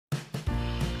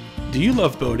Do you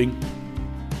love boating?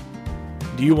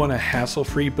 Do you want a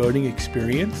hassle-free boating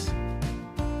experience?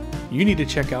 You need to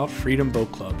check out Freedom Boat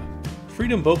Club.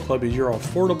 Freedom Boat Club is your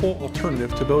affordable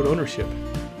alternative to boat ownership.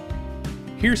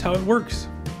 Here's how it works.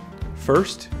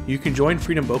 First, you can join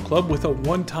Freedom Boat Club with a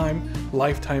one-time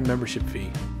lifetime membership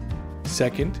fee.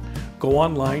 Second, go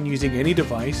online using any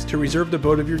device to reserve the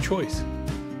boat of your choice.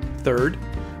 Third,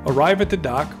 arrive at the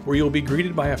dock where you'll be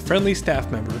greeted by a friendly staff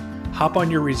member, hop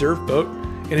on your reserved boat,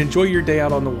 and enjoy your day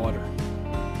out on the water.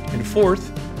 And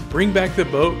fourth, bring back the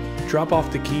boat, drop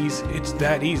off the keys. It's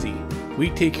that easy. We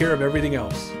take care of everything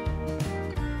else.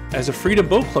 As a Freedom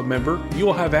Boat Club member, you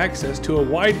will have access to a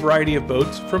wide variety of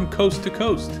boats from coast to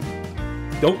coast.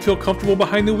 Don't feel comfortable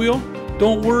behind the wheel?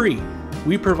 Don't worry.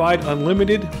 We provide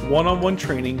unlimited one-on-one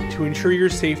training to ensure your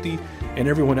safety and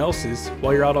everyone else's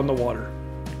while you're out on the water.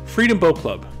 Freedom Boat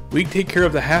Club. We take care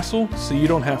of the hassle so you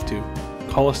don't have to.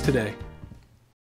 Call us today.